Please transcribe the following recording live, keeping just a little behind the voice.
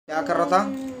क्या कर रहा था?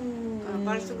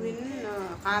 परसों दिन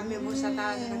काम में वो सता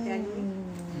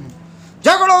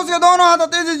झगड़ो उसके दोनों हाथों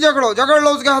तेजी से झगड़ो, झगड़ लो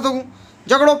उसके हाथों को,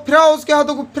 झगड़ो, फिराओ उसके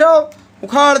हाथों को, फिराओ,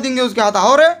 उखाड़ देंगे उसके हाथ।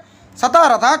 और सता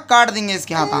रहा था, काट देंगे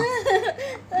इसके हाथ।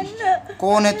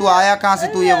 कौन है तू, आया कहाँ से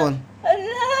तू, ये बोल।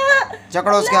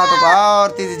 झगड़ो उसके हाथों को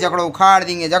और तेजी से झगड़ो, उखाड़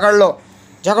देंगे, झगड़ लो,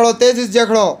 झगड़ो तेजी से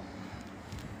झगड़ो,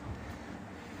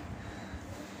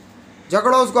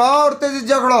 झगड़ो उसको और तेजी से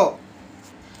झगड़ो,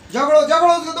 झगड़ो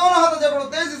झगड़ो उसके दोनों हाथों झगड़ो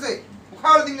तेजी से,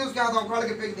 उखाड़ देंगे उसके हाथों, उखाड़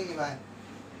के फेंक देंगे बाहर।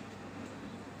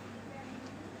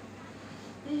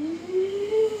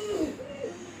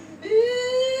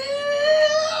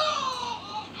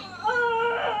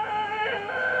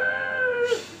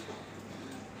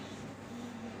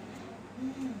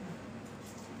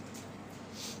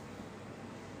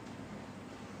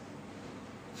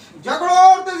 झगड़ो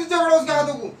और तेजी झगड़ो उसके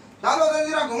हाथों को, चलो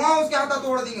तेजी से घुमाओ उसके हाथ,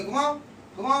 तोड़ देंगे, घुमाओ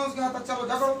घुमाओ उसके हाथ, चलो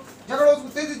झगड़ो झगड़ो उसको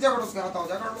तेजी झगड़ो उसके हाथ,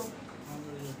 झगड़ लो,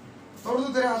 तोड़ दो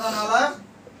तेरे हाथ नालायक,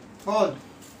 बोल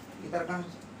इधर कहां,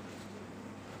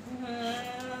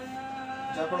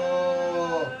 झगड़ो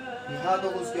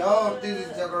हाथों को उसके और तेजी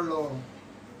से झगड़ लो।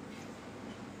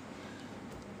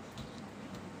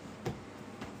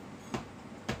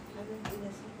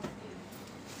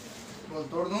 बोल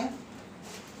तोड़ दूं,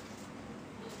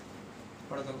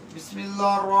 पढ़ दो,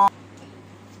 बिस्मिल्लाह,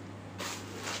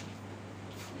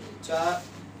 चल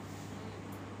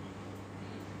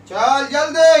चल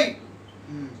जल्दी,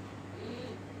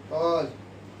 बोल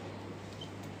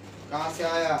कहाँ से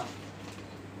आया,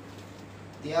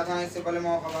 दिया था इससे पहले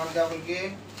मौका, भाग जा बोल के,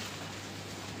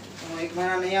 तुम 1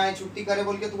 महीना नहीं आए, छुट्टी करे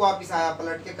बोल के तू वापिस आया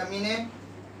पलट के कमीने।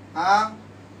 हाँ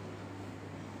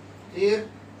फिर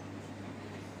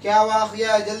क्या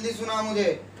वाक़या है, जल्दी सुना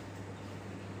मुझे।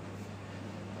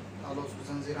 चलो उसको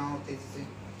जंजीरां और तेजी से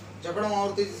झगड़ो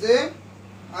और तेजी से।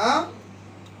 हाँ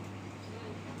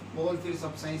बोल फिर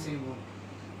सब सही सही बोल,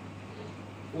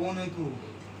 कौन है तू,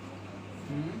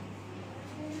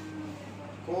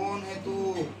 कौन है तू,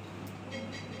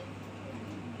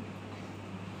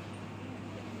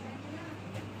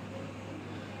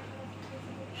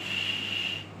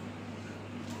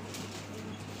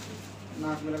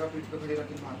 नाक में लगा, पीठ पे खड़ी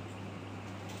रखी मार।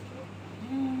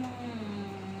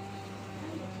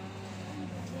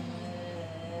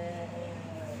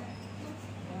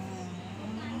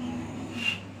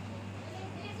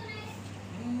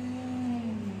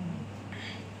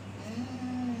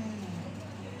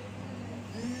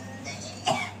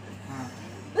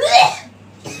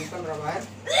 निकल रहा बाहर,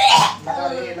 लगा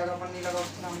रे, लगा पन्नी, लगा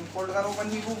फोल्ड करो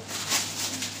पन्नी को,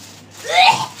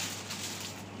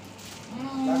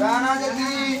 लगाना जल्दी,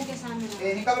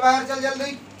 ए निकल बाहर, चल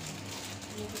जल्दी,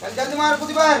 चल जल्दी मार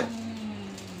कूदी बाहर,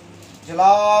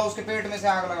 जलाओ उसके पेट में से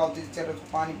आग लगाओ, चल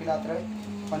उसको पानी पिलाते रहे,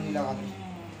 पन्नी लगा दो।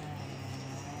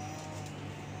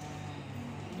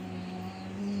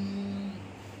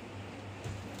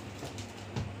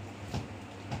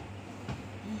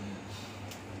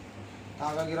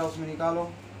 धागा गिरा उसमें निकालो,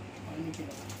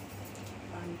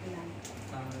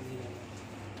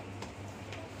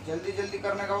 जल्दी जल्दी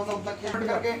करने का होता उतना खेल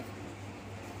करके,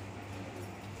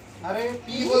 अरे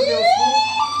पी बोलते उसको,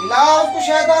 पिलाओ उसको,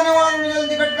 शैतान है वहां,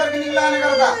 जल्दी कट करके निकलाने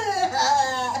करता,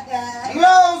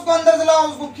 निकलाओ उसको अंदर से, लाओ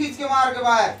उसको खींच के मार के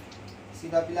बाहर,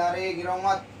 सीधा पिला रहे, गिराओ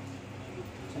मत,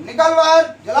 निकल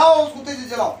बाहर, जलाओ उसको तेजी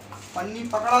जलाओ, पन्नी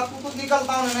पकड़ा तू तो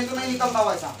निकलता हूँ, नहीं तो नहीं निकलता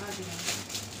वैसा।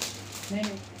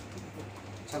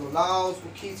 चलो लाओ उसको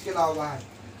खींच के लाओ बाहर,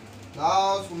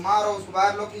 लाओ उसको, मारो उसको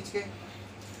बाहर, लो खींच के,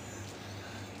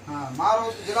 हाँ मारो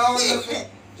उसको, जलाओ अंदर से,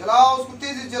 जलाओ उसको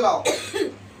तेजी जलाओ,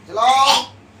 जलाओ,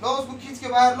 लो उसको खींच के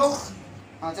बाहर लो,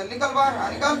 हाँ चल निकल बाहर,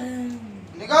 हाँ निकल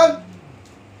निकल,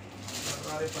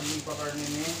 अरे पन्नी पकड़ने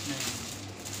में,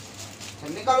 चल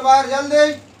निकल बाहर जल्दी,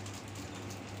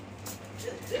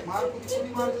 मार कुछ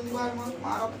मार, जल्दी बाहर मार,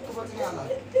 मारो तो बच गया,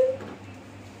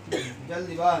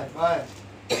 जल्दी बाहर बाहर,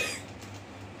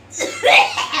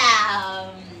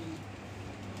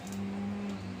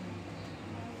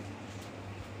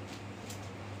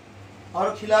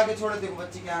 और खिला के छोड़े, देखो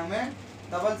बच्चे के आंख में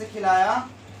डबल से खिलाया,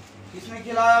 किसने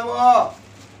खिलाया वो,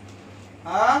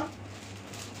 हाँ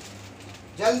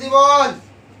जल्दी बोल,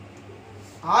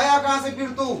 आया कहां से फिर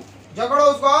तू, झगड़ो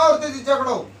उसको और तेजी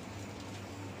झगड़ो,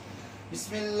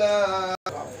 बिस्मिल्लाह,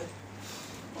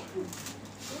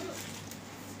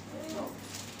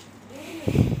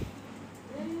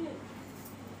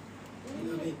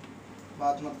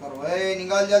 बात मत करो, ए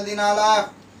निकल जल्दी नाला,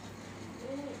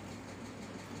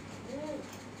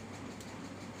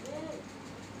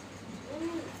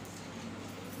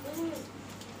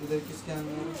 इधर किसके आंग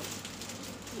में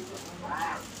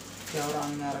क्या और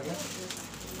आंग में आ रहा है?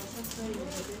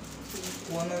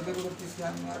 वो ने देखो तो किस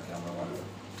लाइन मार के हमरा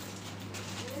वाला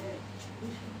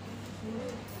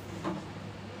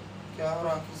क्या हो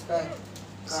रहा किसका है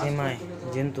सीमा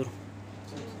है जिंतुर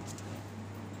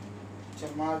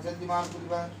चल मार जल्दी मार पूरी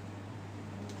बार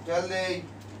जल्दी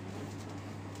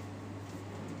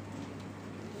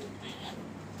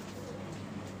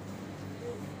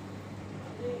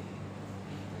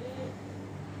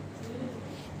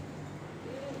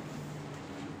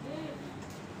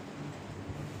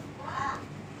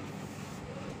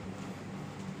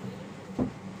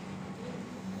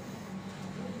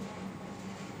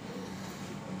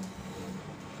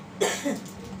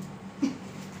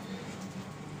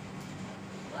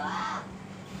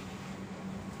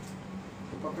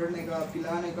पकड़ने का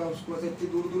पिलाने का उसको ऐसे इतनी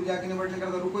दूर दूर जाके नहीं बैठने का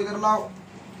रुको इधर लाओ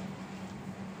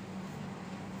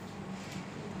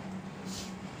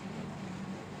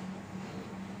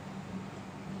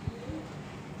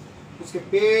उसके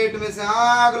पेट में से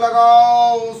आग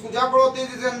लगाओ उसको जकड़ो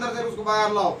तेजी से अंदर से उसको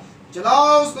बाहर लाओ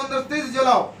जलाओ उसको अंदर तेजी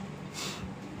जलाओ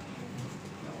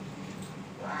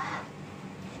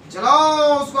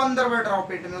जलाओ उसको अंदर बैठ रहा हो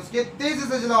पेट में उसके तेजी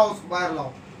से जलाओ उसको बाहर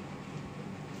लाओ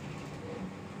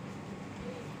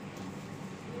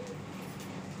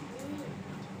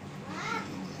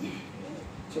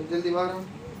चल जल्दी बाहर आओ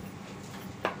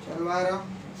चल बाहर आओ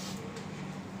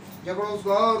जकड़ो उसको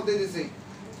और तेजी से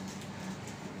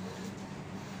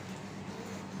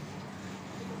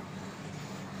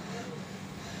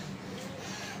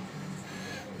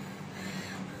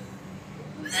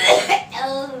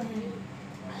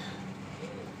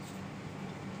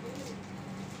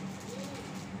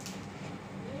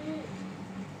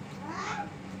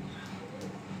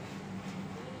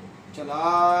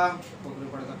चला पकड़े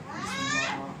पड़ता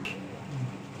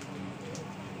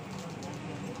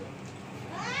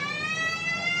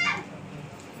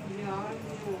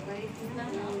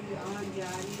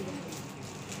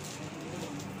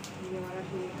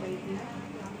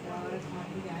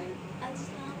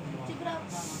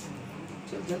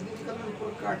चल जल्दी निकल मैं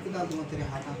ऊपर काट के डाल दूंगा तेरे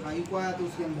हाथ का ही को आया तो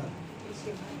उसके अंदर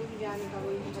इसके भाभी भी जाने का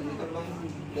वही चल निकल लो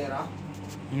ले रहा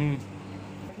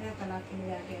तलाक के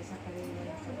लिए आके ऐसा करे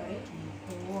ऐसा करे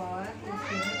तो वो औरत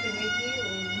उसके घर पे गई थी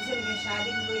दूसरे की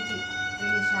शादी में गई थी तो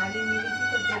ये शादी मिली थी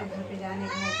तो तेरे घर पे जाने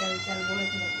का चल चल बोले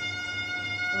थे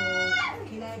तो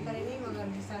खिलाए करे नहीं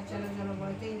मगर जैसा चलो चलो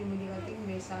बोलते ही नहीं मुझे कहते कि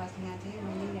मेरी सास यहाँ थे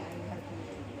मैं नहीं आ रही घर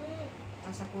पे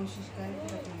ऐसा कोशिश करे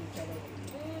तो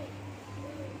चलो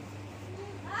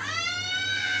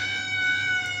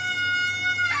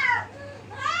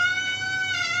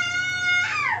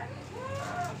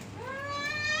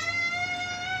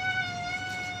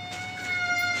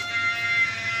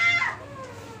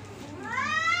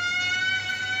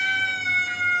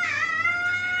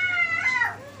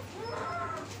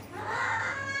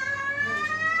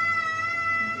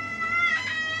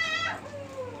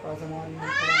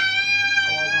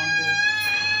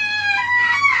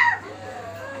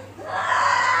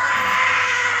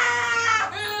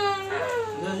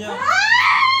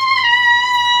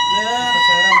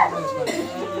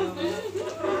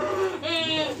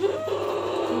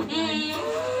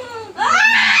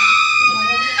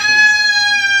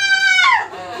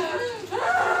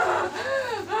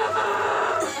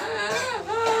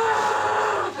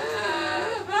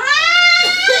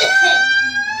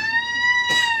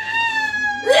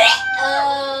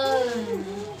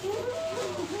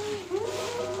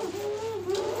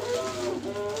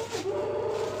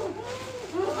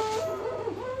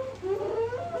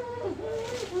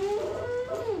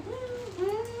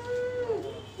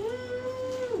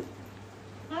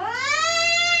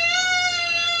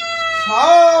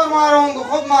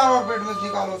खूब मारो और पेट में से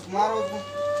निकालो उसको मारो उसको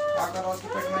क्या करो उसके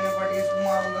पेट में पड़ गई इसको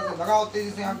मारो अंदर से लगाओ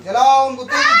तेजी से आग जलाओ उनको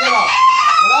तेजी जलाओ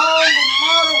जलाओ उनको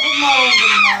मारो खूब मारो उनको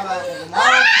नालायक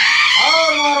मारो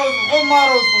और मारो उसको खूब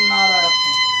मारो उसको नालायक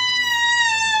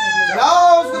जलाओ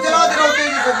उसको जलाते रहो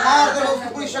तेजी से मारते रहो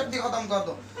उसकी पूरी शक्ति खत्म कर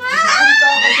दो पूरी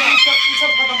ताकत शक्ति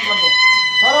सब खत्म कर दो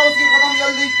करो उसकी खत्म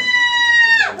जल्दी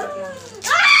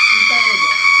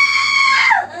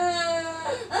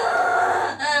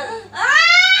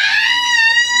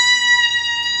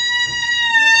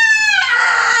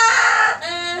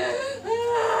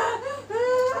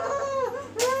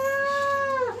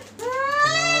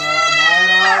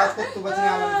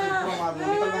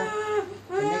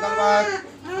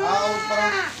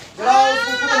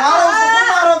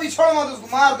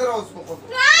मार दे रहा उसको खुद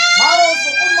मारो उसको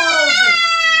खूब मारो उसको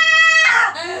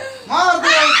मार दे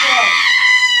रहा उसको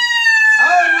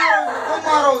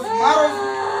मारो उसको मारो उसको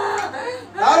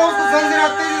डालो उसको जंजीर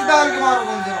तेजी से डाल के मारो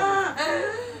जंजीर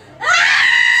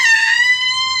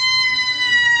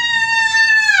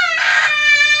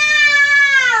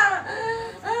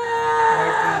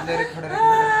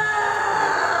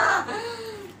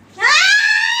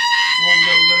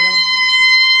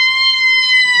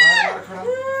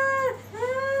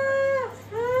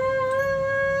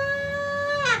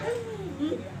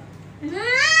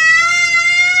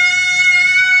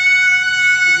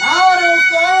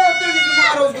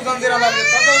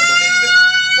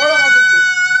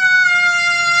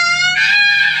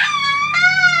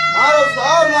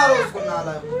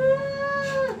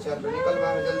निकल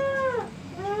बाहर जल्दी।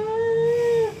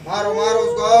 मारो मारो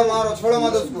उसको और मारो, छोड़ो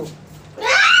मत उसको।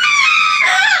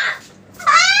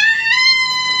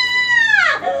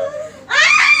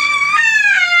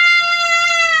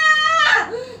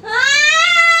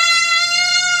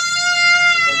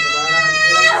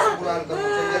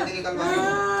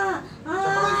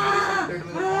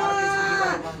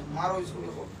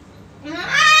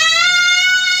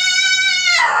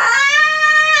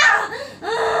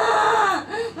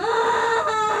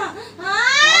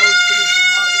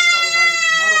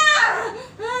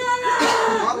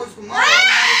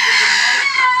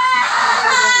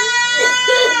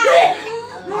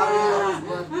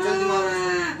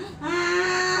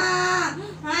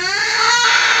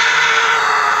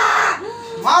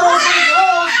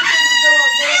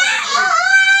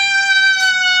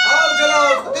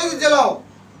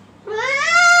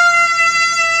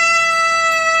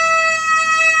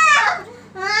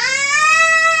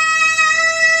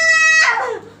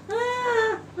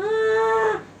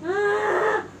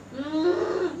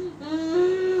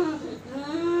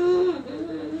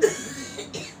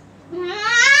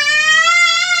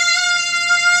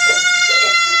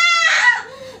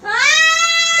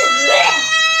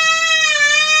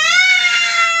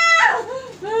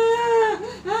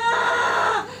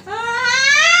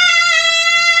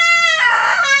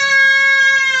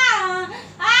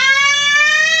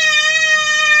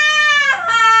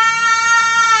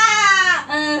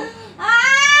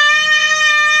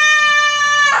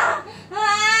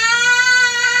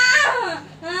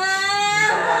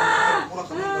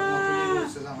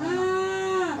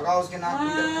 उसके नाक में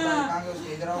इधर पूरा निकाल के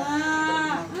उसके इधर आओ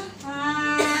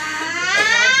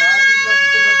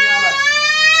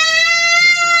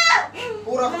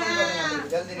पूरा खत्म कर देना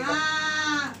जल्दी निकल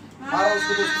मारो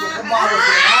उसको मारो तो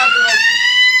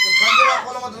संजीरा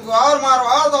खोलो मत उसको और मारो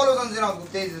और दौलो संजीरा उसको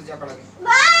तेज से जकड़ के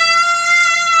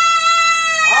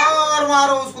और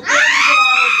मारो उसको तेज से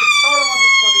मारो उसको छोड़ो मत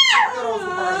उसको अभी चुप करो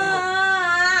उसको पकड़ के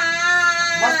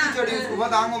मस्ती चढ़ी उसको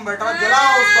बस आंखों में बैठा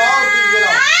जलाओ उसको और तेज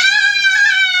जलाओ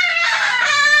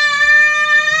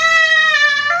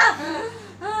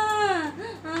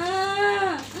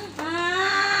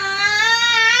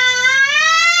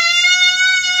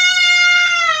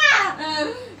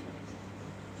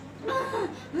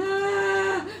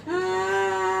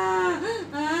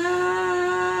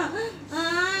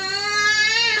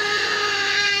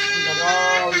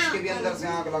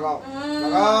लगाओ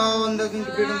लगाओ अंदर की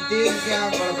पेट में तेज से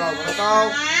आग भड़काओ भड़काओ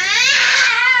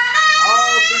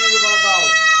आओ तेज से भड़काओ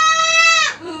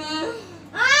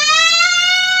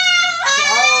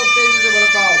आओ तेज से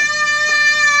भड़काओ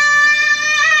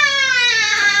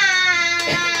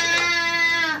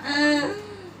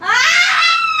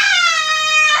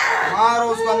मारो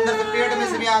उसको अंदर से पेट में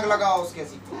से भी आग लगाओ उसके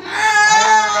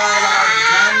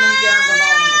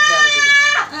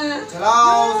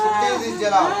जलाओ उसको तेज से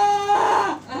जलाओ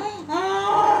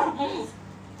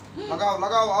लगाओ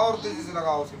लगाओ और तेजी से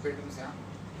लगाओ उसके पेट में से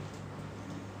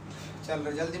चल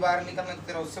रहे जल्दी बाहर निकल मैं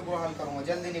तेरा उससे बुरा हाल करूंगा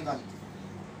जल्दी निकल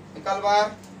निकल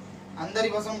बाहर अंदर ही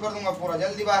भस्म कर दूंगा पूरा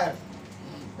जल्दी बाहर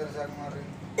तेरे से मार रही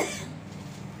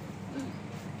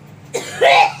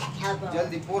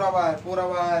जल्दी पूरा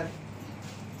बाहर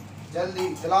जल्दी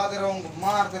चलाते रहूंगा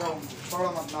मारते रहूंगा छोड़ो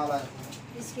मत नाला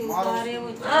इसके बारे वो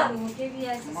मोटे भी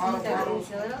ऐसे मारो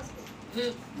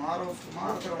उसको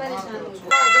मारते रहो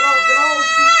चलाओ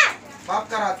उसको बाप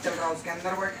का रात चल रहा उसके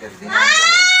अंदर बैठ के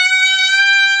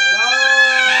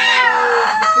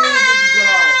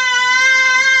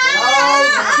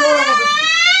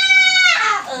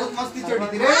बहुत मस्ती चढ़ी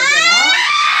थी रे उसको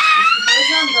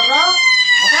परेशान कर रहा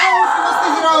बताओ उसकी मस्ती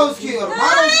गिरा उसकी और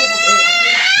मारो उसको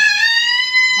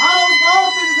और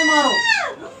तेजी से मारो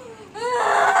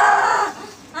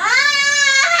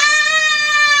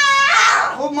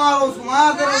खूब मारो उसको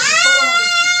मारते रहो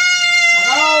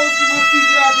बताओ उसकी मस्ती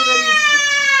गिराती मेरी उसको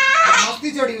मस्ती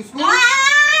चढ़ी उसको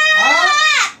हाँ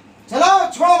चलाओ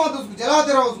छोड़ो मत उसको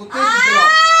जलाते रहो उसको तेज से जलाओ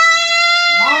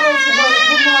मारो उसको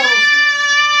खूब मारो उसको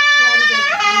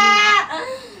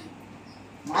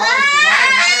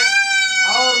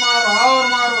और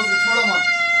मारो उसको छोड़ो मत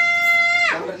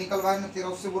चल निकल बाहर मैं तेरा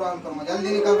उससे बुरा हाल करूंगा जल्दी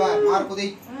निकल बाहर मार को दे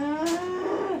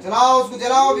जलाओ उसको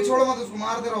जलाओ अभी छोड़ो मत उसको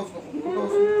मारते रहो उसको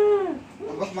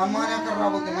बस मनमानिया कर रहा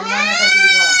बोलते मनमानिया करके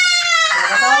दिखा रहा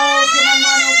बताओ उसके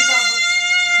मनमानियों की ताकत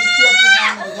कितनी अपने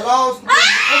सामने जलाओ उसको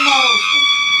खूब मारो उसको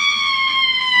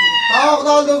ताव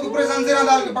डाल दो उसके ऊपर जंजीरें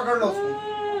डाल के पकड़ लो उसको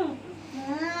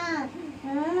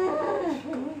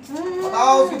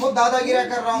बताओ उसकी बहुत दादागिरी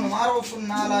कर रहा हूँ मारो उसको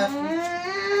नालायक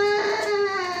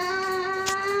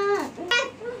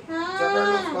जकड़ लो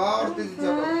उसको और तेजी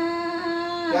जकड़ो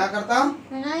क्या करता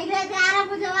नहीं रे 11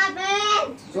 बजे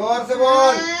जोर से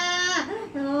बोल।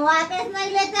 वापस नहीं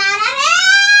लेते आ रहा रे।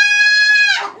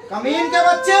 कमीन के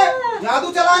बच्चे,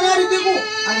 जादू चलाने आ रही तेरे को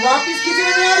और वापिस खींचने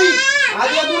नहीं आ रही।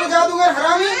 आधी अधूरे जादूगर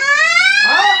हरामी।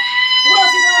 हाँ पूरा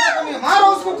सिखा दे कमीन, मारो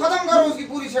उसको, खत्म करो उसकी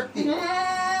पूरी शक्ति,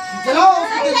 चलाओ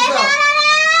उसको तेजी से।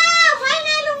 मैं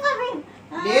नहीं लूंगा फिर।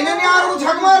 लेने नहीं आ रहा हूँ,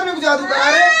 झक मारने को जादू करा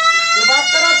रे। ये बात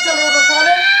कर रहा चल रहा था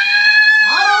साले।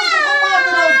 मारो उसको, खूब मारते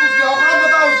रहो उसको, उसकी औकात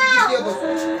बताओ उसकी किसकी है तो।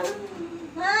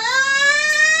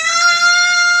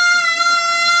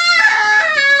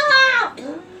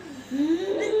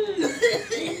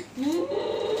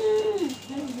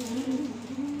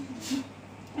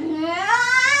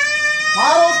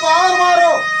 मारो उसको और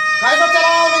मारो। कैसा चला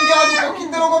रहा हूँ जादू को,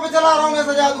 कितने लोगों पे चला रहा हूँ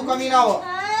ऐसा जादू, कमीना हो।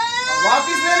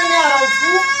 वापिस लेने नहीं आ रहा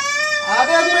उसको,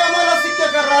 आधे अधूरे हमारा सिक्के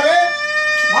कर रहा रे।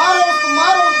 मारो उसको,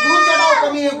 मारो, धूल चढ़ाओ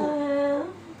कमीने को।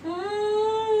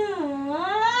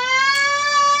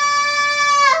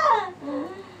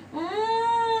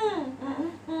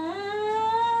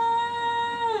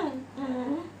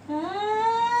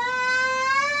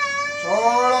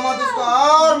 छोड़ो मत उसको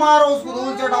और मारो उसको,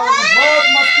 धूल चढ़ाओ। बहुत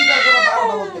मस्ती करके बताओ,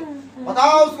 बोलते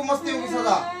बताओ उसको मस्तियों की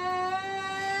सजा।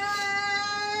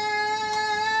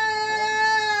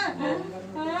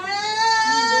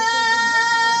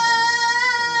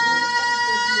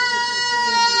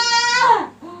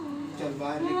 चल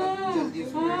बाहर निकल जल्दी,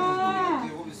 उसको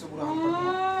भी इससे बुरा हाल कर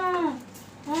दूंगा।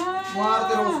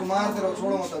 मारते रहो उसको, मारते रहो,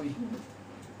 छोड़ो मत। अभी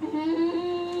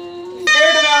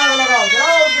पेट में आग लगाओ,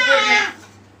 जलाओ उसके पेट में,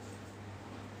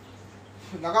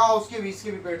 लगाओ उसके भी,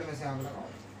 इसके भी पेट में से आग लगाओ।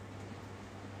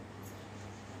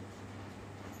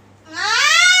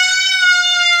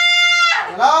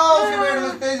 जलाओ उसके पेट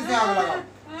में तेजी से आग लगाओ,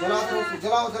 जलाते रहो उसको,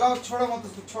 जलाओ जलाओ, छोड़ो मत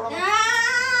उसको, छोड़ो मत,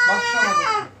 बख्शो मत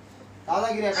उसको,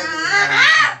 दादागिरी कर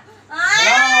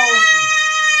जलाओ उसको।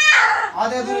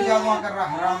 आधे अधूरे जादुआ कर रहा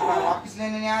हराम का, वापिस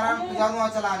लेने नहीं आ रहा तो जादुआ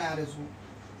चलाने आ रहे उसको।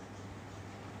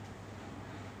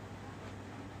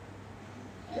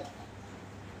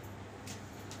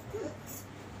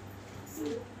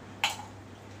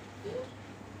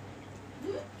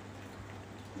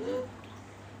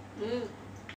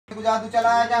 जादू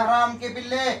चलाया जा हराम के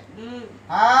पिल्ले।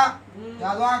 हाँ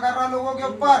जादुआ कर रहा लोगों के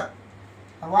ऊपर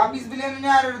और वापिस भी लेने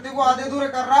नहीं आ रहे, देखो आधे अधूरे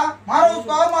कर रहा। मारो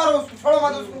उसको और मारो उसको, छोड़ो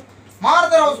मत उसको,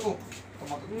 मारते रहो उसको।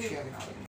 तो मत